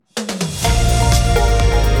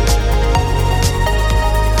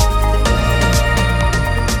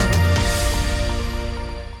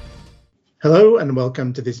Hello and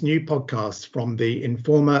welcome to this new podcast from the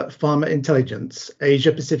Informa Pharma Intelligence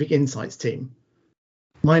Asia Pacific Insights team.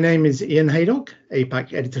 My name is Ian Haydock,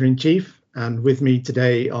 APAC Editor-in-Chief, and with me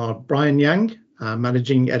today are Brian Yang,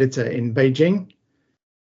 Managing Editor in Beijing,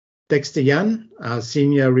 Dexter Yan, our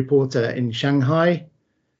Senior Reporter in Shanghai,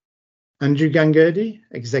 Andrew Gangurdi,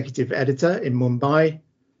 Executive Editor in Mumbai,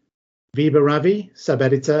 Vibha Ravi,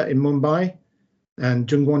 Sub-Editor in Mumbai, and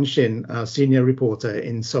Jungwon Shin, our Senior Reporter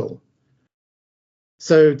in Seoul.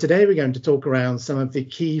 So today we're going to talk around some of the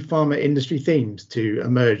key pharma industry themes to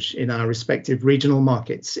emerge in our respective regional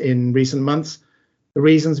markets in recent months, the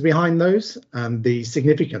reasons behind those, and the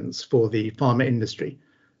significance for the pharma industry.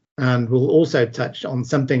 And we'll also touch on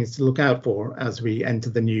some things to look out for as we enter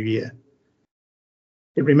the new year.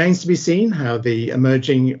 It remains to be seen how the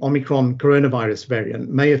emerging Omicron coronavirus variant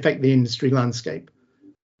may affect the industry landscape.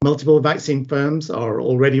 Multiple vaccine firms are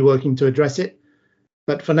already working to address it.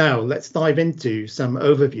 But for now, let's dive into some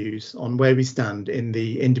overviews on where we stand in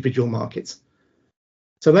the individual markets.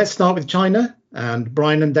 So let's start with China, and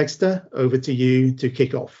Brian and Dexter, over to you to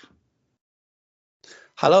kick off.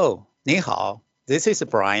 Hello, 你好. This is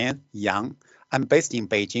Brian Yang. I'm based in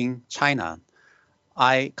Beijing, China.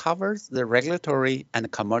 I cover the regulatory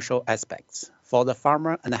and commercial aspects for the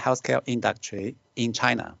pharma and healthcare industry in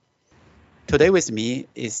China. Today with me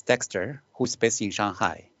is Dexter, who's based in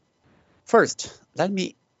Shanghai. First, let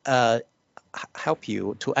me help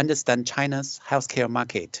you to understand China's healthcare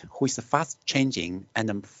market, which is fast changing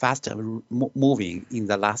and fast moving in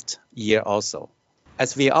the last year also.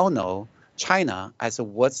 As we all know, China, as the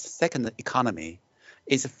world's second economy,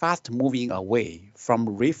 is fast moving away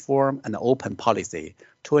from reform and open policy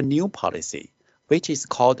to a new policy, which is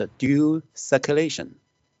called dual circulation.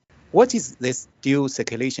 What is this dual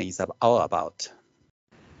circulation is all about?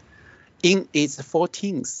 In its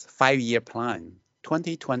 14th five-year plan,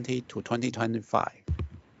 2020 to 2025,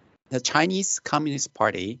 the Chinese Communist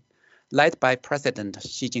Party, led by President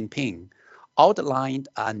Xi Jinping, outlined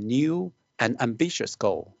a new and ambitious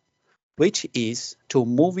goal, which is to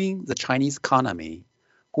moving the Chinese economy,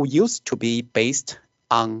 who used to be based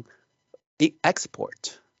on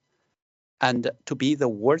export, and to be the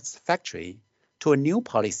world's factory, to a new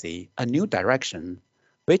policy, a new direction,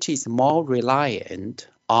 which is more reliant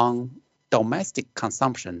on domestic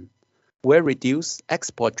consumption will reduce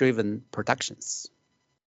export-driven productions.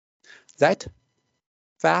 That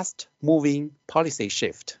fast-moving policy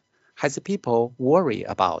shift has people worry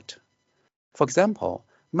about. For example,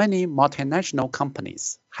 many multinational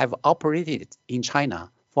companies have operated in China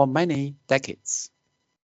for many decades.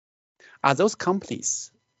 Are those companies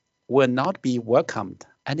will not be welcomed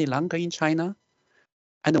any longer in China?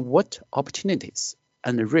 And what opportunities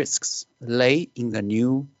and risks lay in the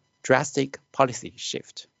new drastic policy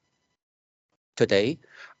shift? Today,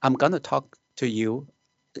 I'm going to talk to you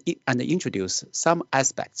and introduce some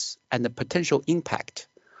aspects and the potential impact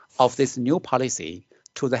of this new policy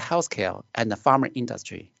to the healthcare and the pharma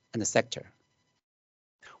industry and the sector.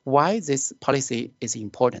 Why this policy is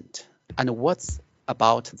important and what's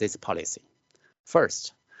about this policy.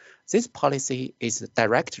 First, this policy is a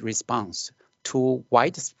direct response to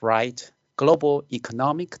widespread global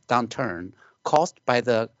economic downturn caused by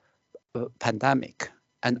the pandemic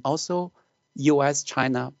and also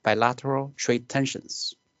US-China bilateral trade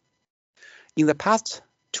tensions. In the past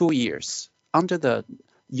 2 years, under the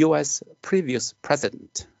US previous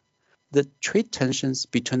president, the trade tensions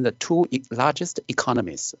between the two largest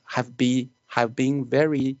economies have been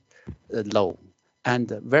very low and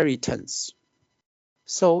very tense.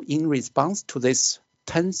 So in response to this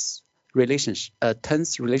tense relationships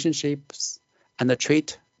and the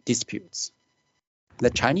trade disputes, the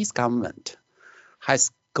Chinese government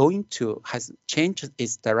has changed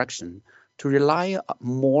its direction to rely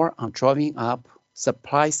more on driving up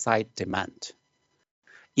supply side demand,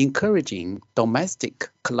 encouraging domestic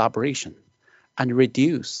collaboration and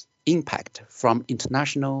reduce impact from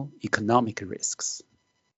international economic risks.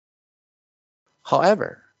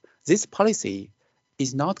 However, this policy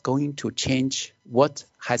is not going to change what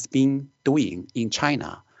has been doing in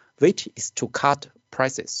China, which is to cut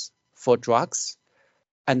prices for drugs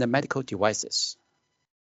and the medical devices.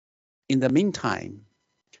 In the meantime,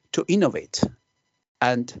 to innovate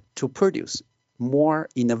and to produce more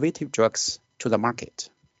innovative drugs to the market.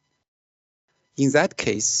 In that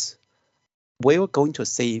case, we're going to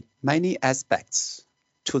see many aspects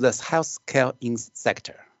to the healthcare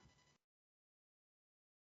sector.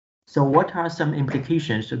 So what are some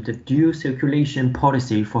implications of the dual circulation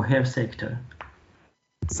policy for health sector?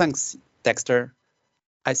 Thanks, Dexter.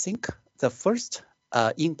 I think the first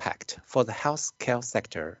impact for the healthcare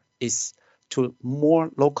sector is to more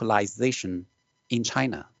localization in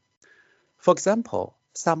China. For example,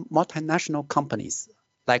 some multinational companies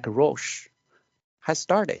like Roche has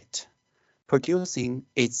started producing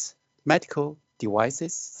its medical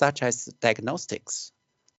devices such as diagnostics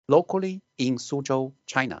locally in Suzhou,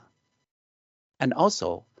 China. And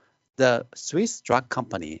also, the Swiss drug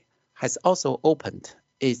company has also opened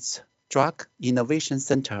its drug innovation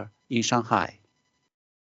center in Shanghai.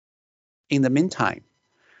 In the meantime,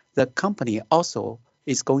 the company also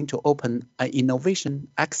is going to open an innovation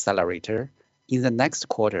accelerator in the next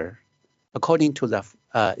quarter, according to the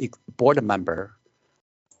board member.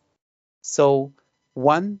 So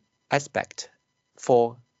one aspect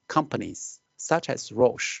for companies such as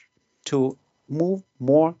Roche to move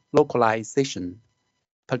more localization,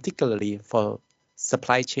 particularly for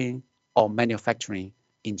supply chain or manufacturing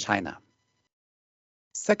in China.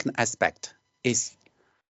 Second aspect is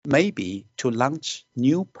maybe to launch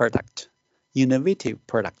new product, innovative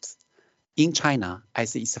products in China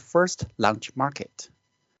as its first launch market.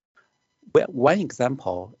 One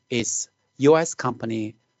example is US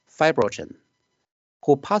company FibroGen,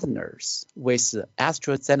 who partners with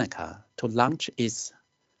AstraZeneca to launch its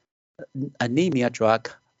anemia drug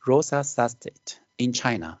Rosuvastatin in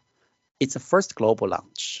China. It's the first global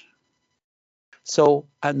launch. So,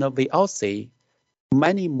 and we all see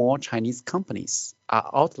many more Chinese companies are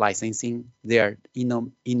out-licensing their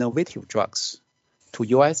innovative drugs to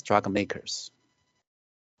US drug makers.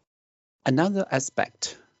 Another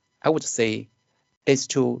aspect, I would say, is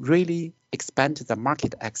to really expand the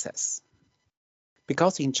market access.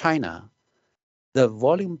 Because in China, the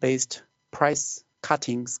volume-based price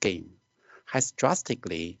cutting scheme has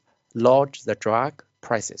drastically lowered the drug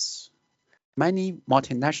prices. Many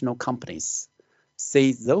multinational companies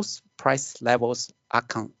say those price levels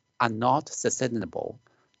are not sustainable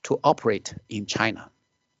to operate in China.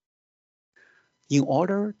 In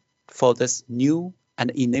order for these new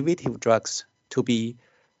and innovative drugs to be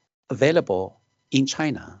available in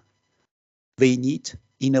China, we need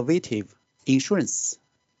innovative insurance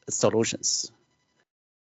solutions,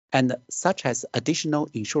 and such as additional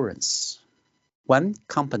insurance. One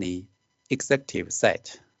company executive said,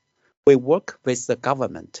 "We work with the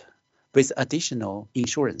government with additional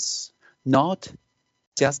insurance, not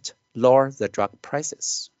just lower the drug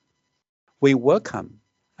prices. We welcome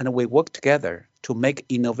and we work together to make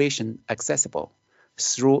innovation accessible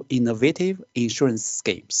through innovative insurance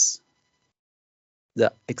schemes,"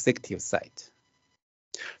 the executive said.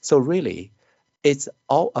 So really, it's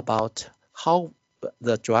all about how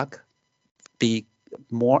the drug be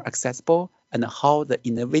more accessible and how the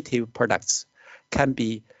innovative products can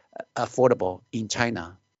be affordable in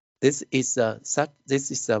China. This is a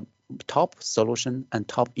top solution and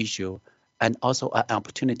top issue, and also an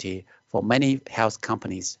opportunity for many health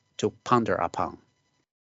companies to ponder upon.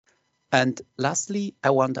 And lastly,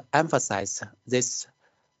 I want to emphasize this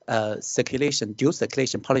dual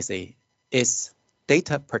circulation policy is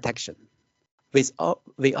data protection.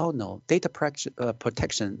 We all know data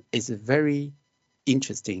protection is very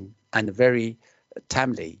interesting and very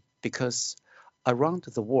timely, because around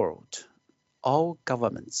the world, all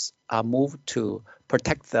governments are moved to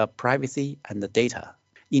protect the privacy and the data.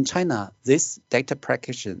 In China, this data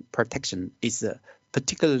protection is a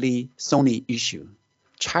particularly thorny issue.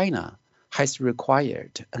 China has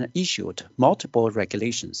required and issued multiple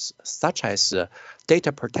regulations, such as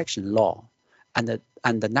data protection law and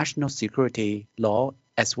the national security law,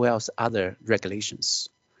 as well as other regulations.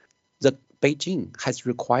 Beijing has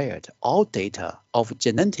required all data of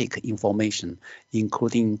genetic information,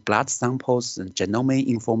 including blood samples and genomic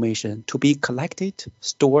information, to be collected,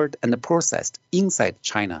 stored, and processed inside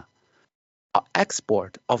China.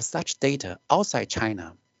 Export of such data outside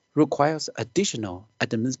China requires additional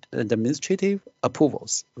administrative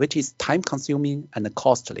approvals, which is time-consuming and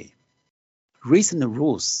costly. Recent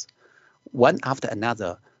rules, one after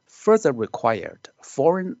another, further required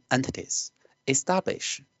foreign entities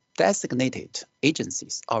establish designated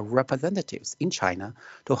agencies or representatives in China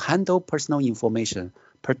to handle personal information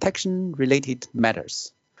protection-related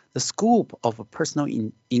matters. The scope of personal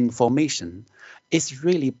information is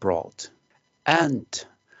really broad, and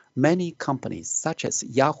many companies such as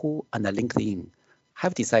Yahoo and LinkedIn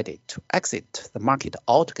have decided to exit the market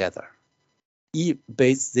altogether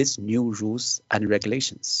based these new rules and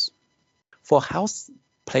regulations. For health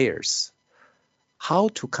players, how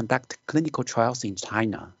to conduct clinical trials in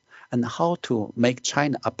China and how to make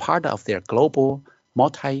China a part of their global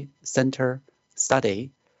multi-center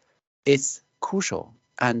study is crucial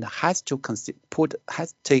and has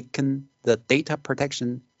taken the data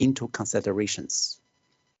protection into considerations.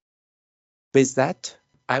 With that,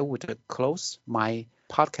 I would close my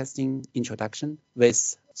podcasting introduction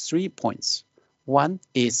with 3 points. One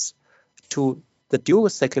is the dual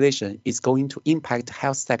circulation is going to impact the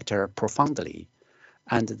health sector profoundly,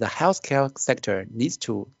 and the healthcare sector needs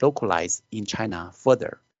to localize in China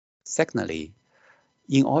further. Secondly,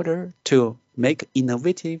 in order to make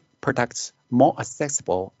innovative products more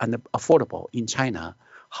accessible and affordable in China,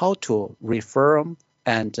 how to reform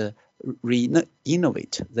and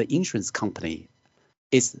re-innovate the insurance company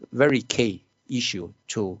is very key issue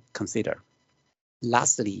to consider.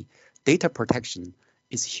 Lastly, data protection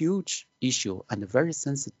is a huge issue and a very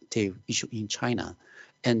sensitive issue in China,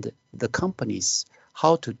 and the companies,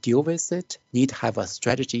 how to deal with it, need to have a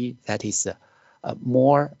strategy that is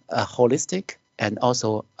more holistic and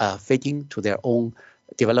also fitting to their own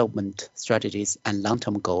development strategies and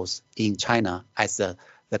long-term goals in China, as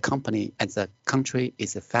the company and the country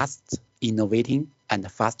is fast innovating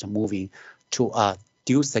and fast moving to a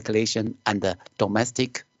dual circulation and a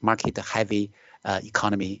domestic market heavy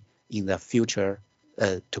economy in the future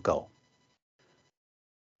to go.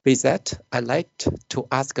 With that, I'd like to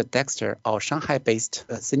ask Dexter, our Shanghai-based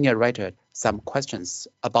senior writer, some questions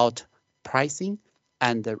about pricing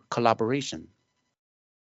and collaboration.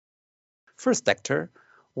 First, Dexter,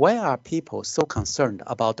 why are people so concerned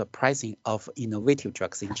about the pricing of innovative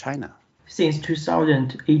drugs in China? Since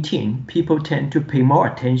 2018, people tend to pay more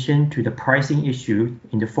attention to the pricing issue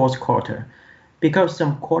in the fourth quarter, because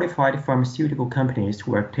some qualified pharmaceutical companies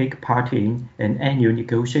will take part in an annual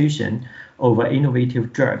negotiation over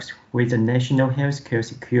innovative drugs with the National Healthcare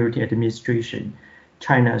Security Administration,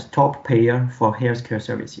 China's top payer for healthcare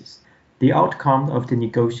services. The outcome of the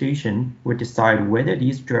negotiation will decide whether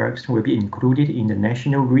these drugs will be included in the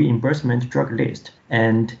National Reimbursement Drug List,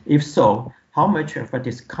 and if so, how much of a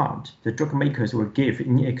discount the drug makers will give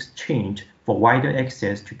in exchange for wider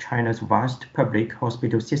access to China's vast public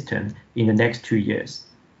hospital system in the next 2 years.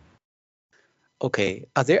 Okay,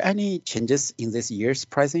 are there any changes in this year's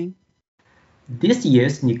pricing? This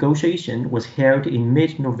year's negotiation was held in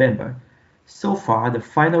mid-November. So far, the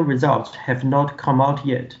final results have not come out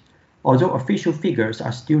yet. Although official figures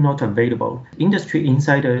are still not available, industry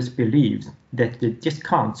insiders believe that the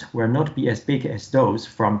discounts will not be as big as those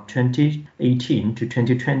from 2018 to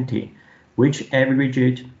 2020, which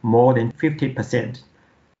averaged more than 50%.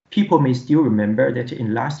 People may still remember that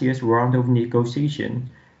in last year's round of negotiation,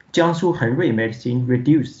 Jiangsu Hengrui Medicine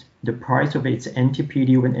reduced the price of its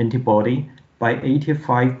anti-PD-1 antibody by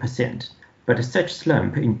 85%, but such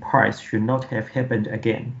slump in price should not have happened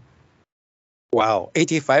again. Wow,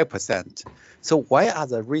 85%. So why are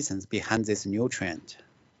the reasons behind this new trend?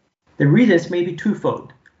 The reasons may be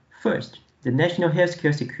twofold. First, the National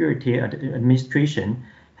Healthcare Security Administration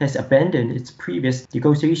has abandoned its previous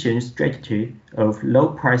negotiation strategy of low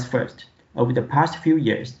price first. Over the past few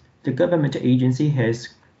years, the government agency has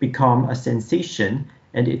become a sensation,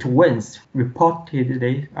 and it once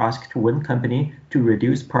reportedly asked one company to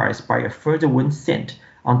reduce price by a further 1 cent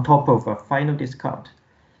on top of a final discount.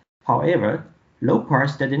 However, low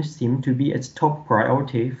price doesn't seem to be its top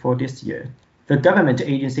priority for this year. The government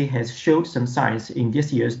agency has showed some signs in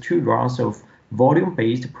this year's 2 rounds of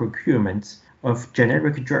volume-based procurements of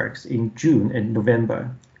generic drugs in June and November.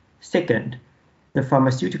 Second, the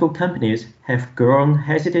pharmaceutical companies have grown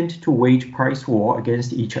hesitant to wage price war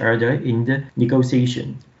against each other in the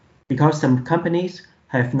negotiation, because some companies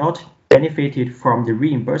have not benefited from the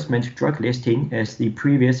reimbursement drug listing as they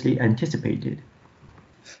previously anticipated.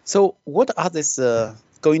 So what are these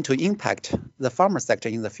going to impact the pharma sector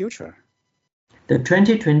in the future? The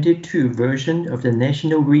 2022 version of the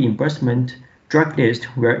National Reimbursement Drug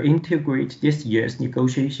List will integrate this year's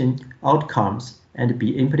negotiation outcomes and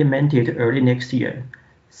be implemented early next year.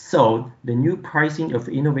 So the new pricing of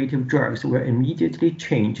innovative drugs will immediately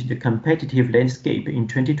change the competitive landscape in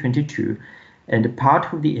 2022, and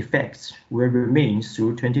part of the effects will remain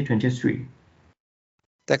through 2023.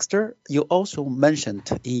 Dexter, you also mentioned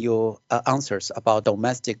in your answers about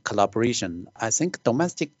domestic collaboration. I think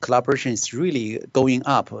domestic collaboration is really going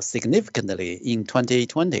up significantly in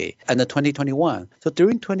 2020 and 2021. So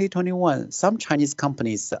during 2021, some Chinese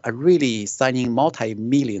companies are really signing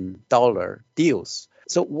multi-million-dollar deals.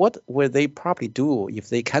 So what will they probably do if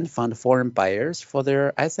they can't find foreign buyers for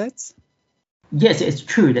their assets? Yes, it's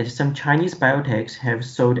true that some Chinese biotechs have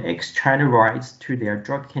sold ex-China rights to their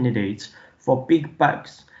drug candidates for big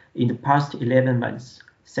bucks in the past 11 months,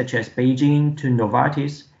 such as Beijing to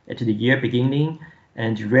Novartis at the year beginning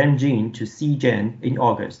and Renjin to Seagen in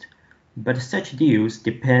August. But such deals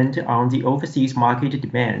depend on the overseas market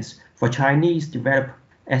demands for Chinese developed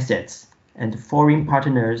assets, and foreign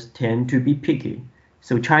partners tend to be picky.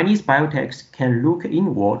 So Chinese biotechs can look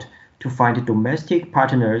inward to find domestic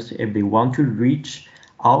partners if they want to reach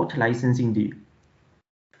out licensing deal.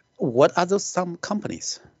 What are those some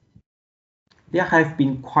companies? There have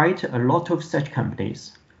been quite a lot of such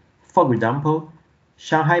companies. For example,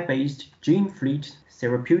 Shanghai-based GenFleet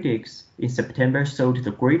Therapeutics in September sold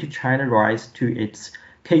the Greater China rights to its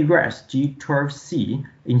KRAS G12C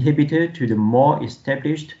inhibitor to the more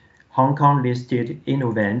established Hong Kong-listed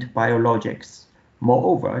Innovent Biologics.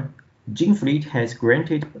 Moreover, GenFleet has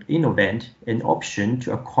granted Innovent an option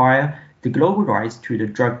to acquire the global rights to the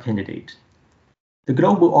drug candidate. The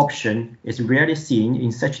global option is rarely seen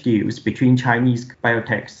in such deals between Chinese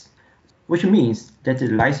biotechs, which means that the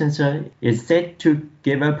licensor is set to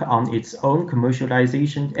give up on its own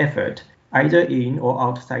commercialization effort either in or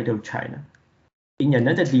outside of China. In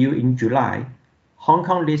another deal in July, Hong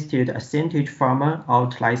Kong-listed Ascentage Pharma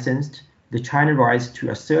out-licensed the China rights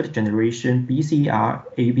to a third-generation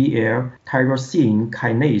BCR-ABL tyrosine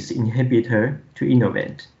kinase inhibitor to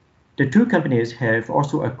Innovent. The two companies have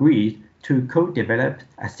also agreed to co-develop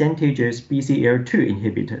Ascentage's BCL2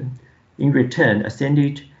 inhibitor. In return,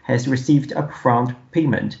 Ascentage has received upfront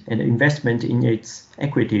payment and investment in its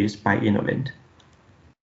equities by Innovent.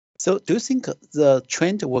 So do you think the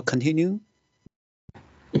trend will continue?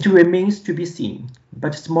 It remains to be seen,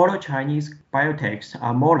 but smaller Chinese biotechs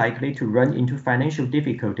are more likely to run into financial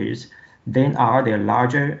difficulties than are their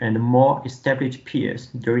larger and more established peers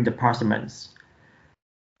during the past months.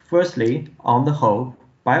 Firstly, on the whole,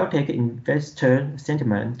 biotech investor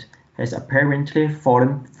sentiment has apparently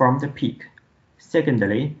fallen from the peak.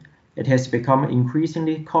 Secondly, it has become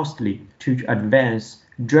increasingly costly to advance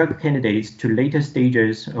drug candidates to later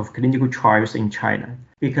stages of clinical trials in China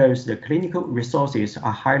because the clinical resources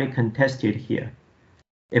are highly contested here.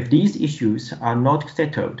 If these issues are not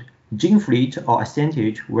settled, GenFleet or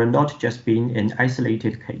Ascentage will not just be an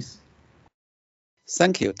isolated case.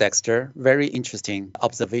 Thank you, Dexter. Very interesting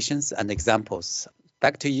observations and examples.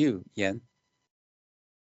 Back to you, Yan.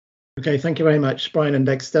 Okay, thank you very much, Brian and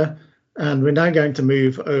Dexter. And we're now going to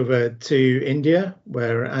move over to India,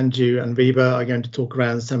 where Anju and Viba are going to talk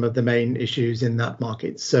around some of the main issues in that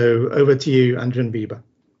market. So over to you, Anju and Viba.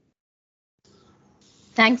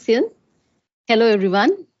 Thanks, Yan. Hello,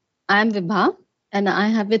 everyone. I'm Vibha, and I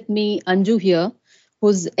have with me Anju here,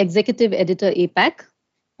 who's Executive Editor APAC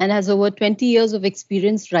and has over 20 years of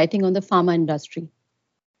experience writing on the pharma industry.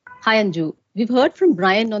 Hi, Anju. We've heard from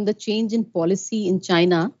Brian on the change in policy in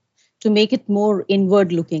China to make it more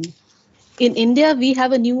inward-looking. In India, we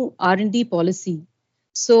have a new R&D policy.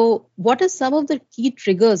 So what are some of the key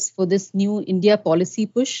triggers for this new India policy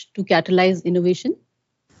push to catalyze innovation?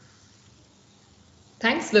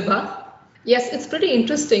 Thanks, Vibha. Yes, it's pretty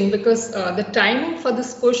interesting because the timing for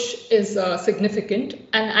this push is significant,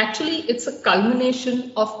 and actually it's a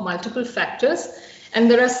culmination of multiple factors, and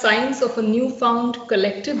there are signs of a newfound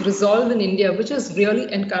collective resolve in India, which is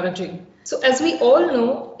really encouraging. So as we all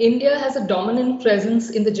know, India has a dominant presence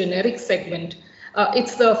in the generic segment.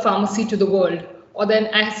 It's the pharmacy to the world, or then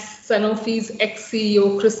as Sanofi's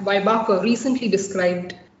ex-CEO Chris Weibach recently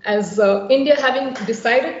described, as India having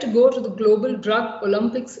decided to go to the global drug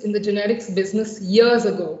Olympics in the generics business years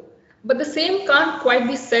ago. But the same can't quite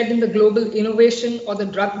be said in the global innovation or the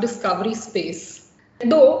drug discovery space.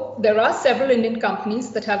 Though there are several Indian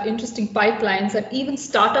companies that have interesting pipelines and even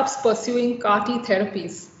startups pursuing CAR-T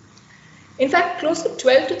therapies. In fact, close to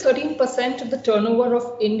 12 to 13% of the turnover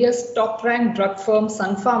of India's top-ranked drug firm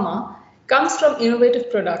Sun Pharma comes from innovative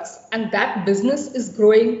products, and that business is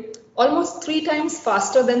growing almost 3 times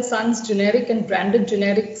faster than Sun's generic and branded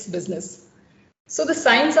generics business. So the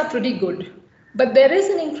signs are pretty good. But there is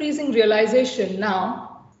an increasing realization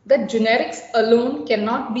now that generics alone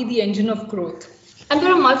cannot be the engine of growth. And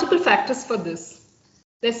there are multiple factors for this.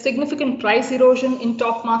 There's significant price erosion in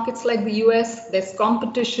top markets like the US, there's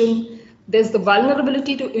competition, there's the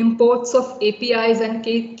vulnerability to imports of APIs and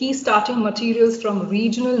key starting materials from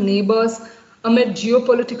regional neighbors amid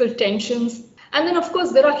geopolitical tensions. And then, of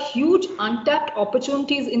course, there are huge untapped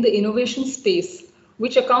opportunities in the innovation space,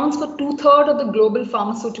 which accounts for 2/3 of the global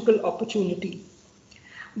pharmaceutical opportunity.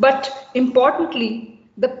 But importantly,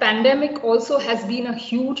 the pandemic also has been a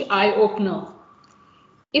huge eye-opener.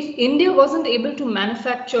 If India wasn't able to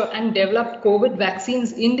manufacture and develop COVID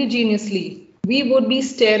vaccines indigenously, we would be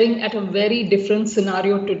staring at a very different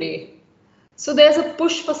scenario today. So there's a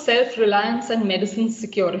push for self-reliance and medicine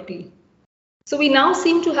security. So we now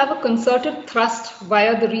seem to have a concerted thrust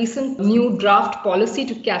via the recent new draft policy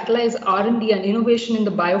to catalyze R&D and innovation in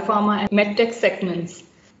the biopharma and medtech segments.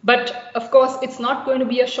 But of course, it's not going to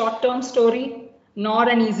be a short-term story, nor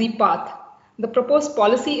an easy path. the proposed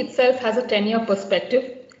policy itself has a 10-year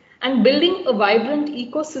perspective, and building a vibrant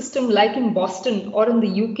ecosystem like in Boston or in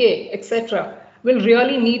the UK, etc., will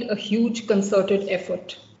really need a huge concerted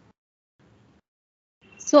effort.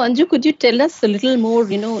 So Anju, could you tell us a little more,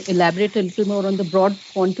 elaborate a little more on the broad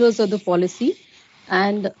contours of the policy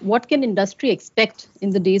and what can industry expect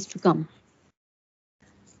in the days to come?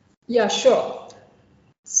 Yeah, sure.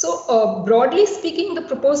 So broadly speaking, the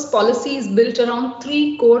proposed policy is built around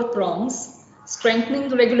three core prongs: strengthening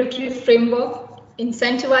the regulatory framework,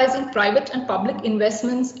 incentivizing private and public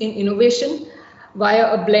investments in innovation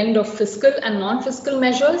via a blend of fiscal and non-fiscal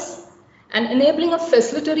measures, and enabling a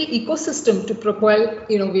facilitatory ecosystem to propel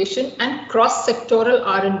innovation and cross-sectoral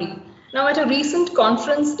R&D. Now, at a recent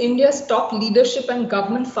conference, India's top leadership and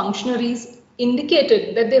government functionaries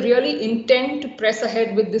indicated that they really intend to press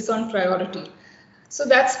ahead with this on priority. So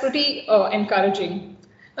that's pretty encouraging.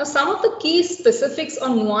 Now, some of the key specifics or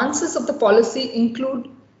nuances of the policy include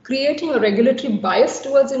creating a regulatory bias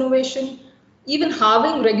towards innovation, even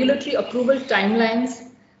halving regulatory approval timelines,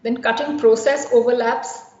 then cutting process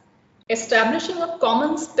overlaps, establishing a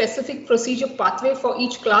common specific procedure pathway for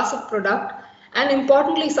each class of product, and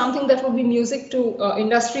importantly, something that will be music to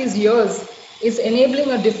industry's ears, is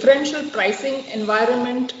enabling a differential pricing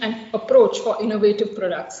environment and approach for innovative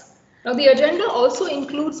products. Now, the agenda also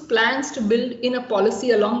includes plans to build in a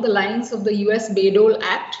policy along the lines of the US Bayh-Dole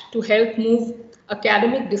Act to help move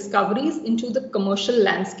academic discoveries into the commercial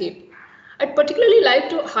landscape. I'd particularly like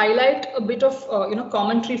to highlight a bit of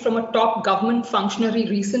commentary from a top government functionary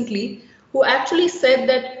recently who actually said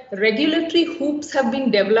that regulatory hoops have been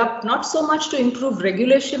developed not so much to improve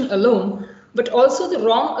regulation alone, but also the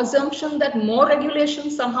wrong assumption that more regulation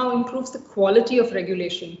somehow improves the quality of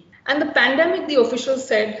regulation. And the pandemic, the official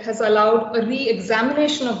said, has allowed a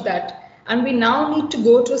re-examination of that. And we now need to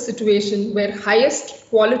go to a situation where highest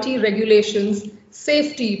quality regulations,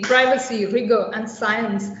 safety, privacy, rigor, and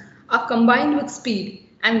science are combined with speed.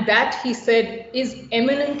 And that, he said, is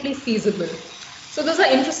eminently feasible. So those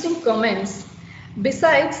are interesting comments.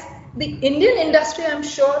 Besides, the Indian industry, I'm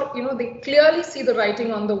sure, they clearly see the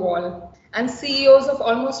writing on the wall. And CEOs of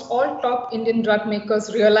almost all top Indian drug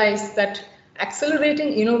makers realize that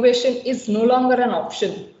accelerating innovation is no longer an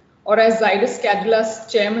option. Or as Zydus Cadilla's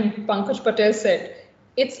chairman, Pankaj Patel, said,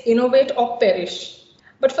 it's innovate or perish.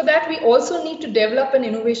 But for that, we also need to develop an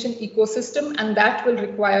innovation ecosystem, and that will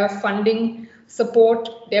require funding,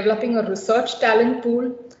 support, developing a research talent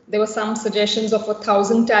pool. There were some suggestions of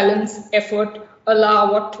 1,000 talents effort, a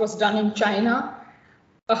la what was done in China,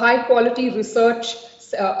 a high quality research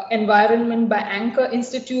environment by anchor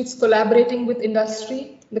institutes collaborating with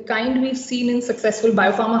industry, the kind we've seen in successful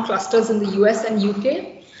biopharma clusters in the US and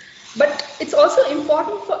UK. But it's also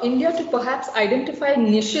important for India to perhaps identify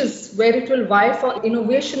niches where it will vie for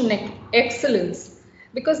innovation excellence,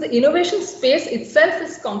 because the innovation space itself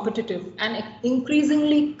is competitive and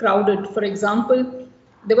increasingly crowded. For example,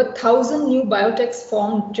 there were 1,000 new biotechs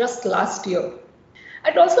formed just last year.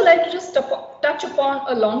 I'd also like to just touch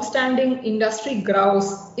upon a long-standing industry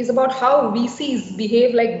grouse is about how VCs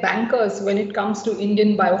behave like bankers when it comes to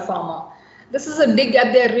Indian biopharma. This is a dig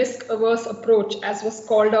at their risk-averse approach, as was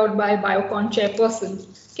called out by Biocon chairperson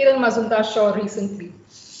Kiran Mazumdar-Shaw recently.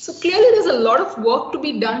 So clearly there's a lot of work to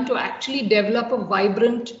be done to actually develop a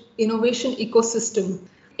vibrant innovation ecosystem.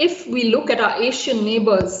 If we look at our Asian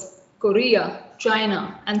neighbors, Korea,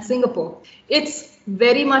 China, and Singapore, it's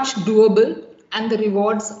very much doable and the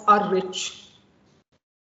rewards are rich.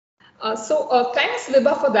 So thanks,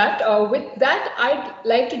 Vibha, for that. With that, I'd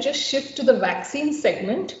like to just shift to the vaccine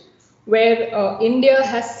segment, where India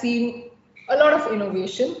has seen a lot of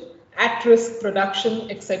innovation, at-risk production,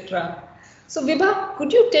 etc. So Vibha,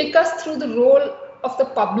 could you take us through the role of the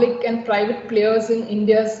public and private players in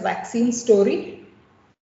India's vaccine story?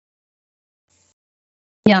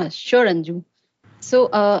 Yeah, sure, Anju. So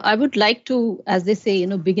I would like to, as they say,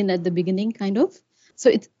 begin at the beginning, kind of.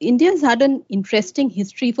 So India's had an interesting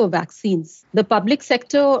history for vaccines. The public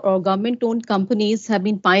sector or government-owned companies have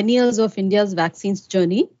been pioneers of India's vaccines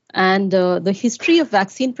journey. And the history of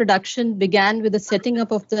vaccine production began with the setting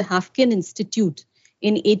up of the Haffkine Institute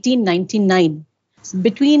in 1899.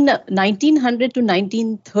 Between 1900 to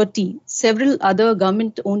 1930, several other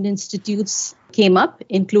government-owned institutes came up,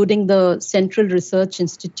 including the Central Research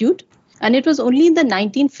Institute. And it was only in the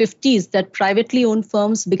 1950s that privately owned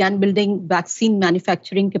firms began building vaccine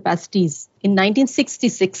manufacturing capacities. In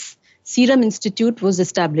 1966, Serum Institute was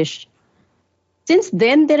established. Since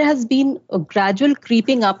then, there has been a gradual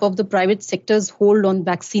creeping up of the private sector's hold on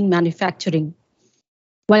vaccine manufacturing.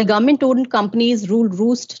 While government-owned companies ruled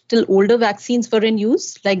roost till older vaccines were in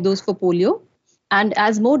use, like those for polio, And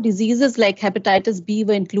as more diseases like hepatitis B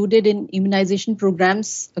were included in immunization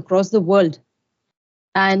programs across the world,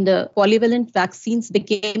 and polyvalent vaccines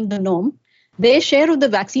became the norm, their share of the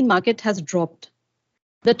vaccine market has dropped.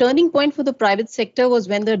 The turning point for the private sector was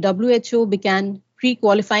when the WHO began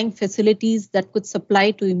pre-qualifying facilities that could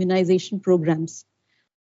supply to immunization programs.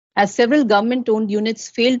 As several government-owned units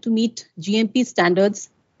failed to meet GMP standards,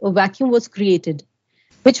 a vacuum was created,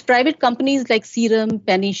 which private companies like Serum,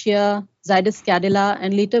 Panacea, Zydus Cadila,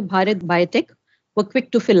 and later Bharat Biotech were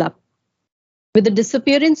quick to fill up. With the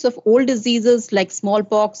disappearance of old diseases like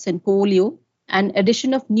smallpox and polio, and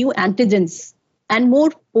addition of new antigens and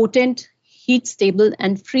more potent, heat-stable,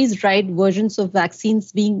 and freeze-dried versions of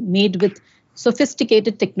vaccines being made with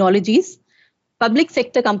sophisticated technologies, public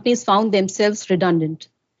sector companies found themselves redundant.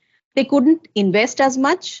 They couldn't invest as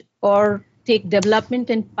much or take development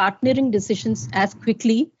and partnering decisions as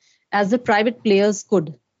quickly as the private players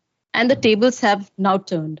could. And the tables have now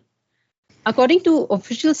turned. According to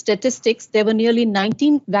official statistics, there were nearly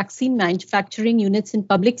 19 vaccine manufacturing units in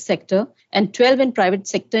public sector and 12 in private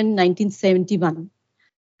sector in 1971.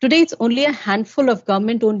 Today, it's only a handful of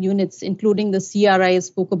government-owned units, including the CRI I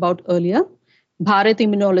spoke about earlier, Bharat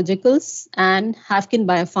Immunologicals, and Hafkin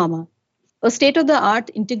Biopharma. A state-of-the-art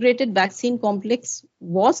integrated vaccine complex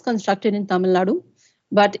was constructed in Tamil Nadu,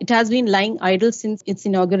 but it has been lying idle since its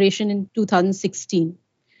inauguration in 2016.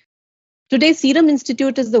 Today, Serum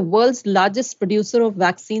Institute is the world's largest producer of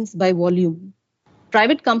vaccines by volume.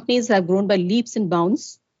 Private companies have grown by leaps and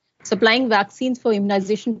bounds, supplying vaccines for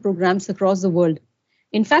immunization programs across the world.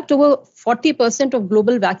 In fact, over 40% of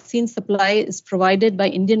global vaccine supply is provided by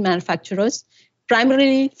Indian manufacturers,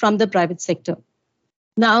 primarily from the private sector.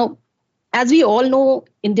 Now, as we all know,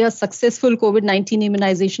 India's successful COVID-19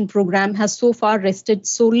 immunization program has so far rested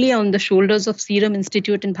solely on the shoulders of Serum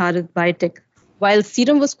Institute and Bharat Biotech. While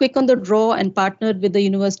Serum was quick on the draw and partnered with the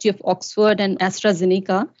University of Oxford and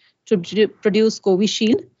AstraZeneca to produce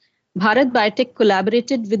Covishield, Bharat Biotech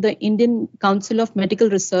collaborated with the Indian Council of Medical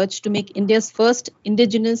Research to make India's first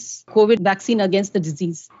indigenous COVID vaccine against the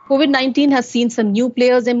disease. COVID-19 has seen some new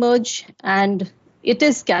players emerge, and it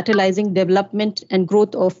is catalyzing development and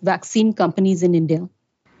growth of vaccine companies in India.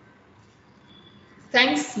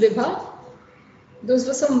 Thanks, Vibha. Those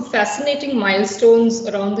were some fascinating milestones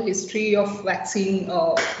around the history of vaccine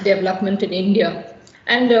development in India.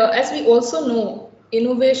 And as we also know,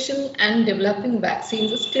 innovation and developing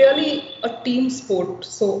vaccines is clearly a team sport.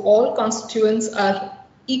 So all constituents are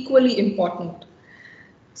equally important.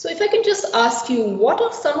 So if I can just ask you, what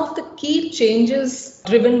are some of the key changes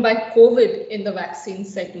driven by COVID in the vaccine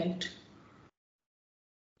segment?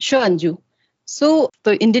 Sure, Anju. So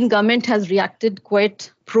the Indian government has reacted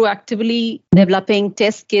quite proactively, developing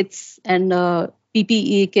test kits and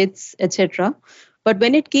PPE kits, etc. But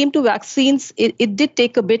when it came to vaccines, it did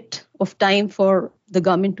take a bit of time for the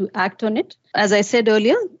government to act on it. As I said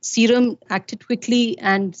earlier, Serum acted quickly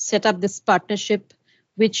and set up this partnership,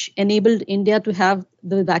 which enabled India to have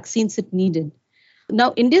the vaccines it needed.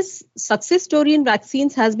 Now, India's success story in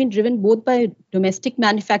vaccines has been driven both by domestic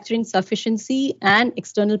manufacturing sufficiency and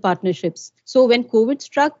external partnerships. So when COVID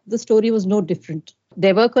struck, the story was no different.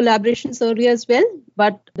 There were collaborations earlier as well,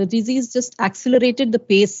 but the disease just accelerated the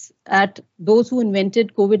pace at those who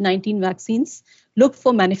invented COVID-19 vaccines looked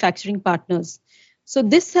for manufacturing partners. So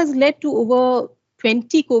this has led to over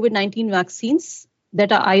 20 COVID-19 vaccines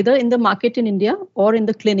that are either in the market in India or in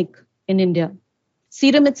the clinic in India.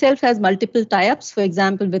 Serum itself has multiple tie-ups, for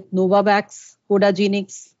example, with Novavax,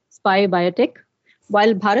 Codagenix, Spy Biotech,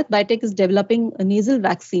 while Bharat Biotech is developing a nasal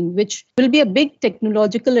vaccine, which will be a big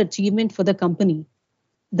technological achievement for the company.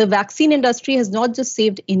 The vaccine industry has not just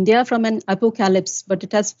saved India from an apocalypse, but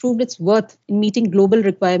it has proved its worth in meeting global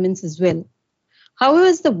requirements as well. However,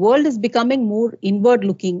 as the world is becoming more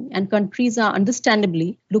inward-looking and countries are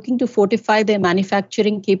understandably looking to fortify their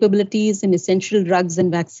manufacturing capabilities in essential drugs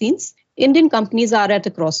and vaccines, Indian companies are at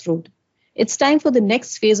a crossroad. It's time for the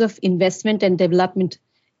next phase of investment and development,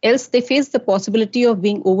 else they face the possibility of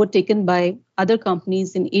being overtaken by other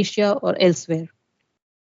companies in Asia or elsewhere.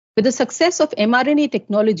 With the success of mRNA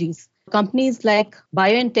technologies, companies like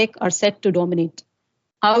BioNTech are set to dominate.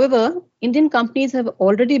 However, Indian companies have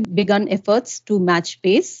already begun efforts to match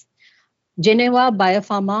pace. Geneva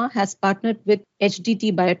Biopharma has partnered with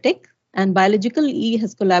HDT Biotech, and Biological E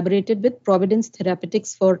has collaborated with Providence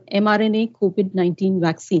Therapeutics for mRNA COVID-19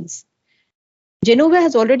 vaccines. Genova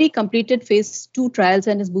has already completed phase 2 trials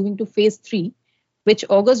and is moving to phase 3, which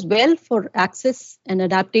augurs well for access and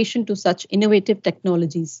adaptation to such innovative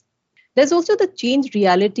technologies. There's also the changed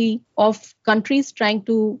reality of countries trying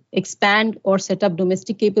to expand or set up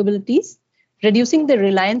domestic capabilities. reducing the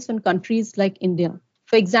reliance on countries like India.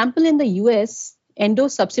 For example, in the US, Endo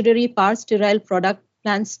subsidiary Par Sterile Product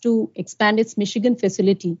plans to expand its Michigan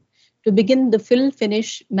facility to begin the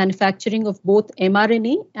fill-finish manufacturing of both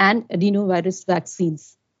mRNA and adenovirus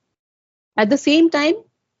vaccines. At the same time,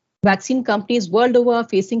 vaccine companies world over are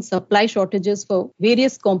facing supply shortages for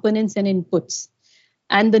various components and inputs.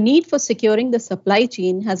 And the need for securing the supply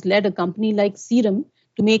chain has led a company like Serum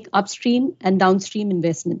to make upstream and downstream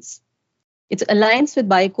investments. Its alliance with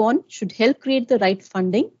Biocon should help create the right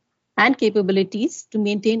funding and capabilities to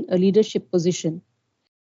maintain a leadership position.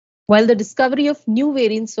 While the discovery of new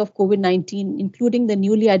variants of COVID-19, including the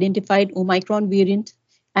newly identified Omicron variant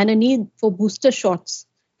and a need for booster shots,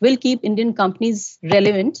 will keep Indian companies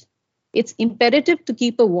relevant, it's imperative to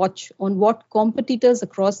keep a watch on what competitors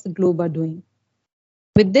across the globe are doing.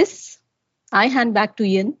 With this, I hand back to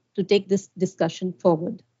Ian to take this discussion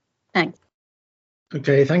forward. Thanks.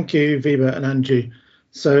 Okay, thank you, Vibha and Anju.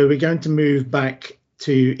 So we're going to move back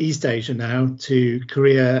to East Asia now, to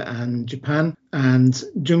Korea and Japan. And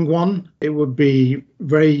Jungwon, it would be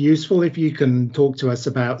very useful if you can talk to us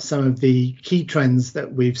about some of the key trends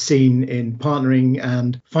that we've seen in partnering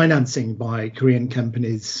and financing by Korean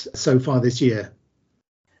companies so far this year.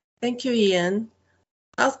 Thank you, Ian.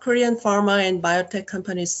 South Korean pharma and biotech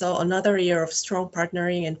companies saw another year of strong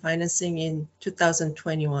partnering and financing in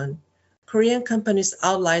 2021. Korean companies'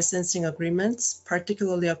 out-licensing agreements,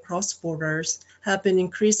 particularly across borders, have been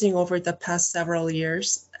increasing over the past several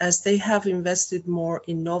years as they have invested more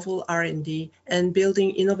in novel R&D and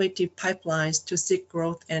building innovative pipelines to seek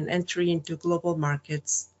growth and entry into global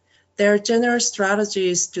markets. Their general strategy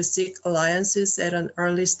is to seek alliances at an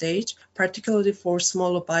early stage, particularly for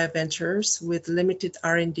smaller bioventures with limited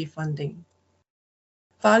R&D funding.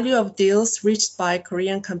 Value of deals reached by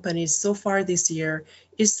Korean companies so far this year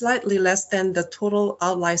is slightly less than the total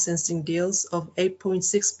out-licensing deals of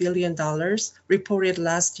 $8.6 billion reported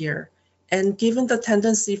last year. And given the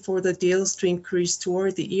tendency for the deals to increase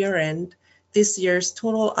toward the year end, this year's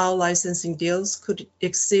total out-licensing deals could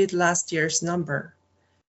exceed last year's number.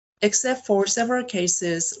 Except for several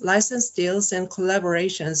cases, license deals and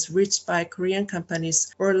collaborations reached by Korean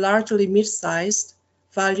companies were largely mid-sized,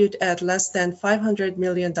 valued at less than $500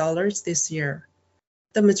 million this year.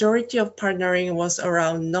 The majority of partnering was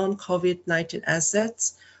around non-COVID-19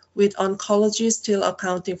 assets, with oncology still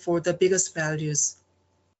accounting for the biggest values.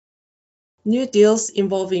 New deals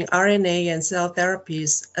involving RNA and cell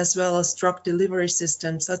therapies, as well as drug delivery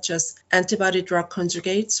systems such as antibody-drug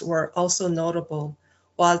conjugates, were also notable,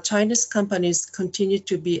 while Chinese companies continue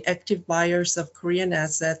to be active buyers of Korean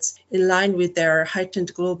assets in line with their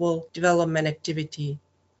heightened global development activity.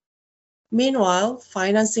 Meanwhile,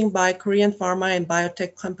 financing by Korean pharma and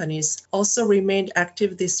biotech companies also remained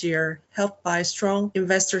active this year, helped by strong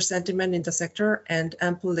investor sentiment in the sector and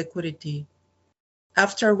ample liquidity.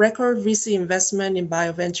 After record VC investment in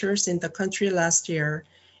bioventures in the country last year,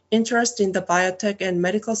 interest in the biotech and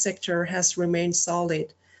medical sector has remained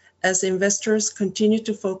solid, as investors continue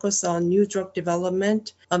to focus on new drug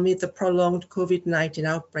development amid the prolonged COVID-19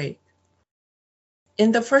 outbreak.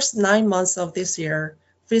 In the first 9 months of this year,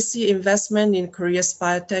 VC investment in Korea's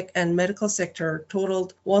biotech and medical sector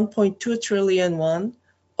totaled 1.2 trillion won,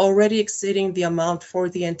 already exceeding the amount for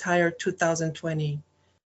the entire 2020.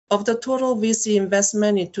 Of the total VC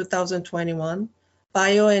investment in 2021,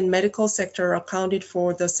 bio and medical sector accounted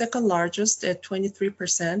for the second largest at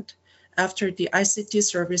 23%, after the ICT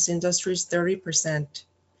service industry's 30%.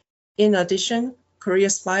 In addition,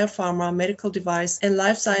 Korea's biopharma, medical device, and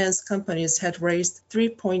life science companies had raised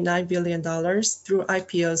 $3.9 billion through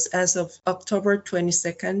IPOs as of October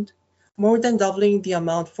 22nd, more than doubling the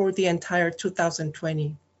amount for the entire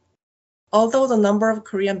 2020. Although the number of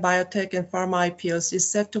Korean biotech and pharma IPOs is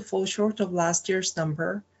set to fall short of last year's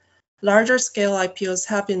number, larger scale IPOs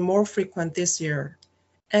have been more frequent this year.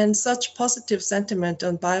 And such positive sentiment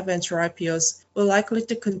on bioventure IPOs will likely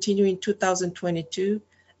to continue in 2022,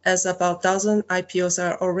 as about a dozen IPOs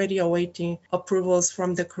are already awaiting approvals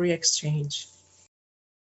from the Korea Exchange.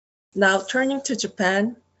 Now turning to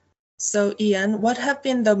Japan. So Ian, what have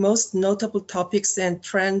been the most notable topics and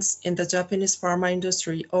trends in the Japanese pharma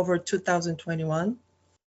industry over 2021?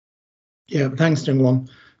 Yeah, thanks, Jungwon.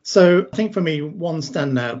 So I think for me, one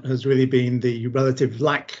standout has really been the relative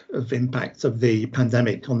lack of impact of the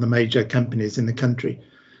pandemic on the major companies in the country.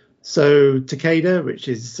 So Takeda, which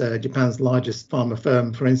is Japan's largest pharma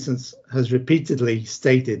firm, for instance, has repeatedly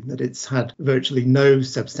stated that it's had virtually no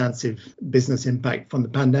substantive business impact from the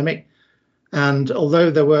pandemic. And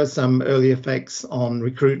although there were some early effects on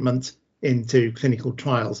recruitment into clinical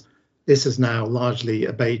trials, this has now largely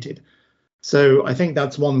abated. So I think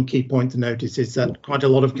that's one key point to notice, is that quite a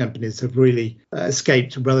lot of companies have really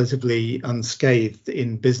escaped relatively unscathed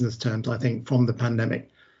in business terms, I think, from the pandemic.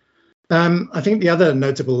 I think the other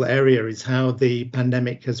notable area is how the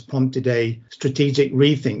pandemic has prompted a strategic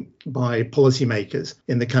rethink by policymakers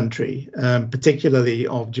in the country, particularly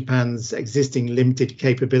of Japan's existing limited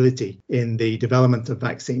capability in the development of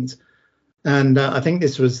vaccines. And I think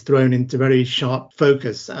this was thrown into very sharp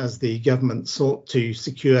focus as the government sought to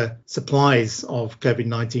secure supplies of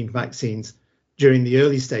COVID-19 vaccines during the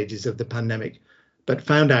early stages of the pandemic, but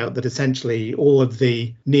found out that essentially all of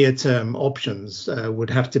the near-term options would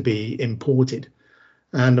have to be imported.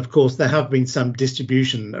 And of course, there have been some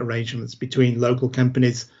distribution arrangements between local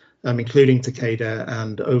companies, including Takeda,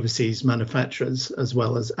 and overseas manufacturers as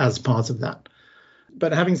well as part of that.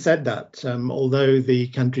 But having said that, although the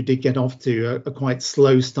country did get off to a quite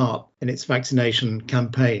slow start in its vaccination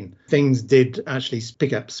campaign, things did actually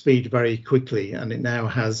pick up speed very quickly, and it now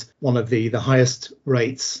has one of the highest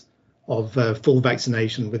rates of full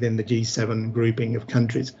vaccination within the G7 grouping of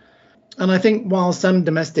countries. And I think while some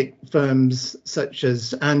domestic firms such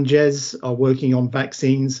as Anges are working on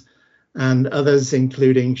vaccines, and others,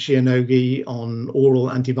 including Shionogi, on oral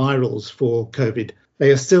antivirals for COVID, they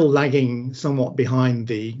are still lagging somewhat behind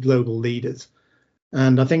the global leaders.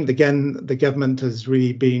 And I think, again, the government has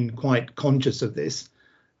really been quite conscious of this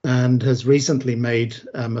and has recently made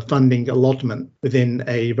a funding allotment within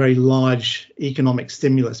a very large economic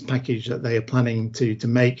stimulus package that they are planning to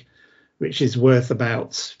make, which is worth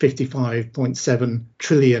about 55.7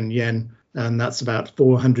 trillion yen, and that's about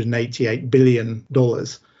 $488 billion.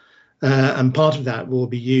 And part of that will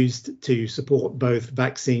be used to support both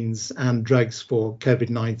vaccines and drugs for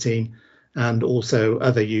COVID-19 and also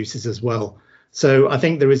other uses as well. So I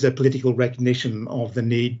think there is a political recognition of the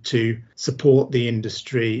need to support the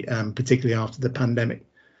industry, particularly after the pandemic.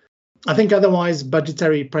 I think otherwise,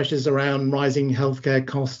 budgetary pressures around rising healthcare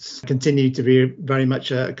costs continue to be very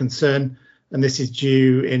much a concern. And this is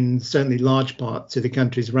due in certainly large part to the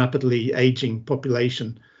country's rapidly aging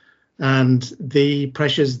population. And the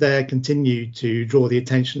pressures there continue to draw the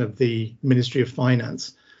attention of the Ministry of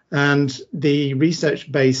Finance. And the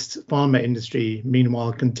research-based pharma industry,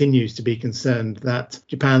 meanwhile, continues to be concerned that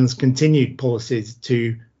Japan's continued policies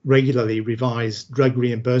to regularly revise drug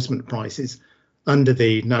reimbursement prices under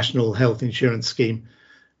the National Health Insurance Scheme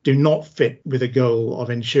do not fit with the goal of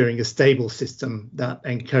ensuring a stable system that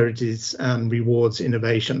encourages and rewards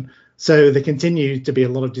innovation. So there continue to be a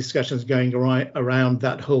lot of discussions going around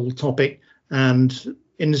that whole topic, and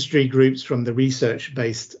industry groups from the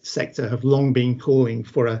research-based sector have long been calling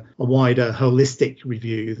for a wider holistic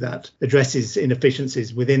review that addresses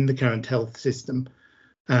inefficiencies within the current health system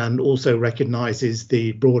and also recognises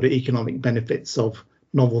the broader economic benefits of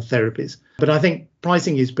novel therapies. But I think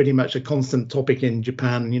pricing is pretty much a constant topic in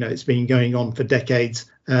Japan. You know, it's been going on for decades,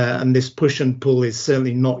 and this push and pull is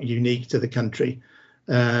certainly not unique to the country.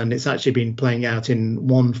 And it's actually been playing out in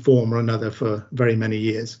one form or another for very many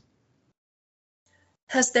years.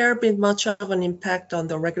 Has there been much of an impact on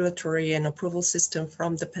the regulatory and approval system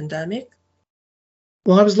from the pandemic?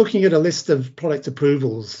 Well, I was looking at a list of product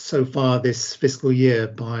approvals so far this fiscal year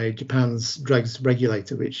by Japan's drugs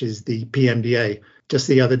regulator, which is the PMDA, just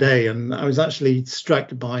the other day. And I was actually struck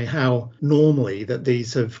by how normally that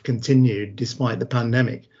these have continued despite the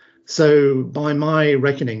pandemic. So by my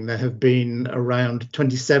reckoning, there have been around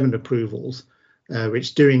 27 approvals,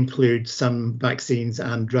 which do include some vaccines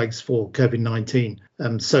and drugs for COVID-19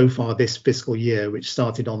 so far this fiscal year, which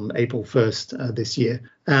started on April 1st this year.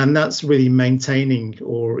 And that's really maintaining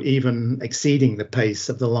or even exceeding the pace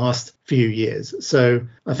of the last few years. So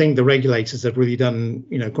I think the regulators have really done,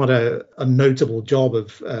 quite a notable job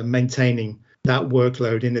of maintaining that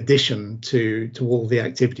workload in addition to all the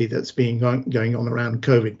activity that's been going on around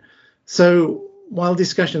COVID. So while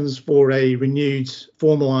discussions for a renewed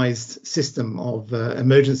formalized system of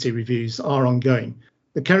emergency reviews are ongoing,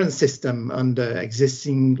 the current system under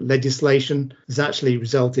existing legislation has actually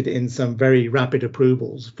resulted in some very rapid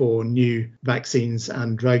approvals for new vaccines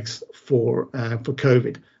and drugs for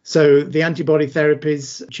COVID. So the antibody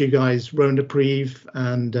therapies, Chugai's Ronapreve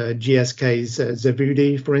and GSK's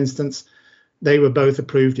Xevudy, for instance, they were both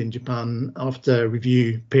approved in Japan after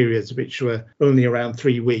review periods, which were only around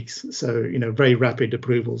 3 weeks. So, very rapid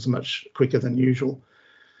approvals, much quicker than usual.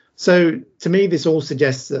 So to me, this all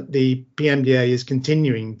suggests that the PMDA is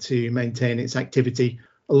continuing to maintain its activity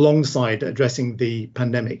alongside addressing the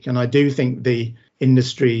pandemic. And I do think the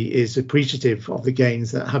industry is appreciative of the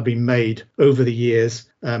gains that have been made over the years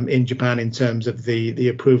in Japan in terms of the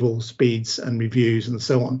approval speeds and reviews and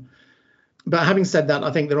so on. But having said that,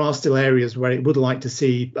 I think there are still areas where it would like to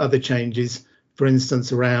see other changes, for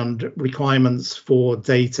instance, around requirements for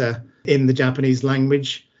data in the Japanese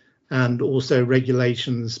language and also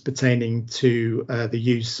regulations pertaining to the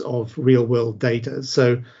use of real world data.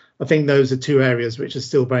 So I think those are two areas which are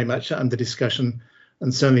still very much under discussion,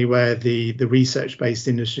 and certainly where the research-based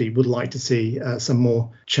industry would like to see some more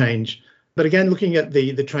change. But again, looking at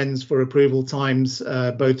the trends for approval times,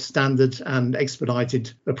 both standard and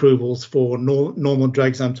expedited approvals for normal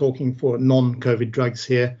drugs, I'm talking for non-COVID drugs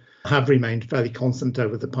here, have remained fairly constant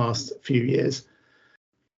over the past few years.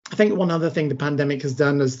 I think one other thing the pandemic has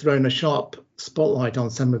done is thrown a sharp spotlight on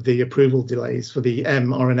some of the approval delays for the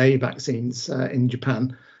mRNA vaccines in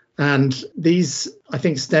Japan. And these, I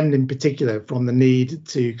think, stemmed in particular from the need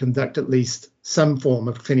to conduct at least some form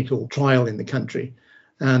of clinical trial in the country.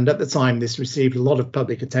 And at the time, this received a lot of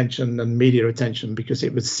public attention and media attention because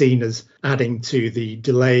it was seen as adding to the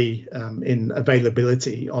delay in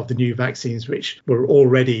availability of the new vaccines, which were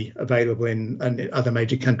already available in other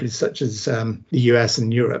major countries such as the US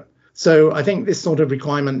and Europe. So I think this sort of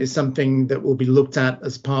requirement is something that will be looked at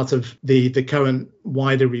as part of the current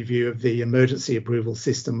wider review of the emergency approval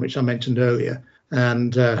system, which I mentioned earlier,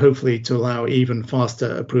 and hopefully to allow even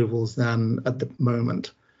faster approvals than at the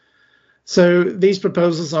moment. So these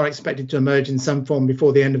proposals are expected to emerge in some form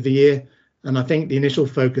before the end of the year. And I think the initial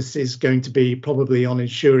focus is going to be probably on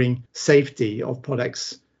ensuring safety of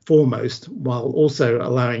products foremost, while also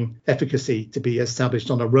allowing efficacy to be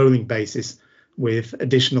established on a rolling basis with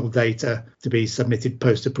additional data to be submitted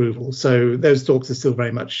post-approval. So those talks are still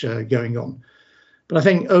very much going on. But I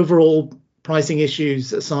think overall, pricing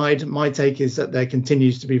issues aside, my take is that there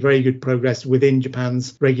continues to be very good progress within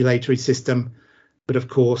Japan's regulatory system. But of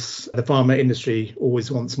course, the pharma industry always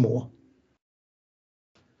wants more.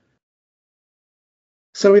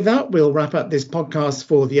 So with that, we'll wrap up this podcast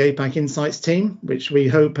for the APAC Insights team, which we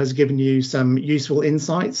hope has given you some useful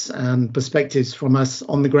insights and perspectives from us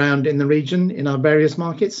on the ground in the region in our various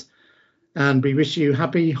markets. And we wish you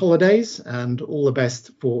happy holidays and all the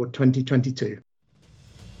best for 2022.